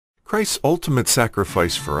Christ's ultimate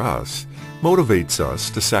sacrifice for us motivates us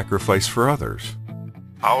to sacrifice for others.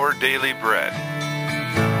 Our Daily Bread.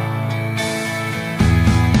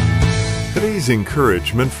 Today's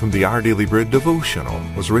encouragement from the Our Daily Bread devotional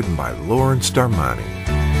was written by Darmani.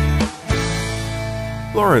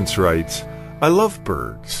 Lawrence writes, I love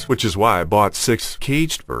birds, which is why I bought 6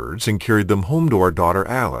 caged birds and carried them home to our daughter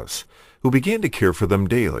Alice, who began to care for them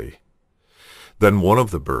daily. Then one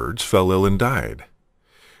of the birds fell ill and died.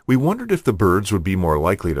 We wondered if the birds would be more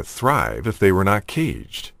likely to thrive if they were not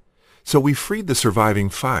caged. So we freed the surviving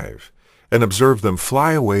 5 and observed them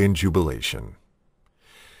fly away in jubilation.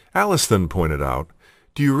 Alice then pointed out,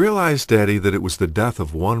 Do you realize, Daddy, that it was the death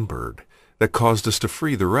of one bird that caused us to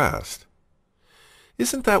free the rest?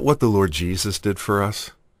 Isn't that what the Lord Jesus did for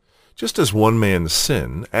us? Just as one man's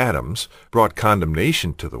sin, Adam's, brought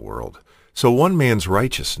condemnation to the world, so one man's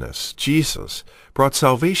righteousness, Jesus, brought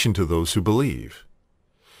salvation to those who believe.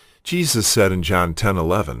 Jesus said in John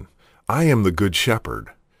 10:11, I am the good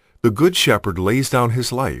shepherd. The good shepherd lays down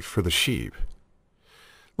his life for the sheep.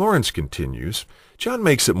 Lawrence continues, John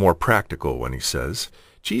makes it more practical when he says,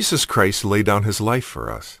 Jesus Christ laid down his life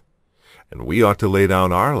for us, and we ought to lay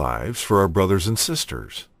down our lives for our brothers and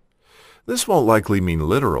sisters. This won't likely mean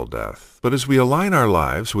literal death, but as we align our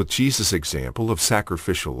lives with Jesus' example of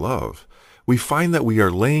sacrificial love, we find that we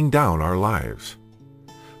are laying down our lives.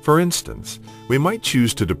 For instance, we might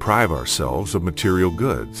choose to deprive ourselves of material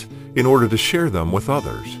goods in order to share them with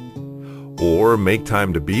others, or make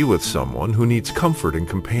time to be with someone who needs comfort and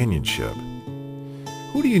companionship.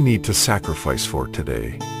 Who do you need to sacrifice for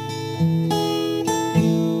today?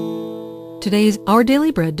 Today's Our Daily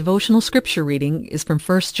Bread devotional scripture reading is from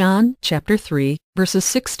 1 John chapter 3, verses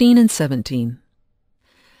 16 and 17.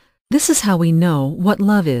 This is how we know what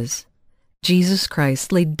love is. Jesus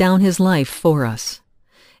Christ laid down his life for us,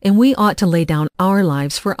 and we ought to lay down our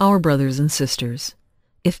lives for our brothers and sisters.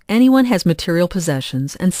 If anyone has material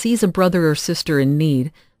possessions and sees a brother or sister in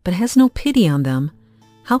need, but has no pity on them,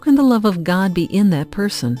 how can the love of God be in that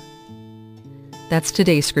person? That's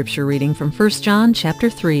today's scripture reading from 1 John chapter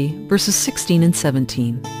 3, verses 16 and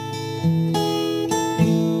 17.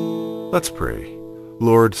 Let's pray.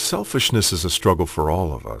 Lord, selfishness is a struggle for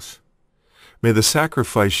all of us. May the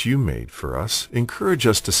sacrifice you made for us encourage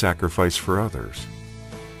us to sacrifice for others.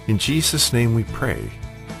 In Jesus' name we pray.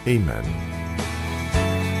 Amen.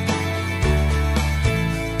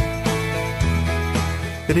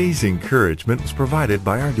 Today's encouragement was provided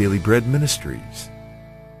by Our Daily Bread Ministries.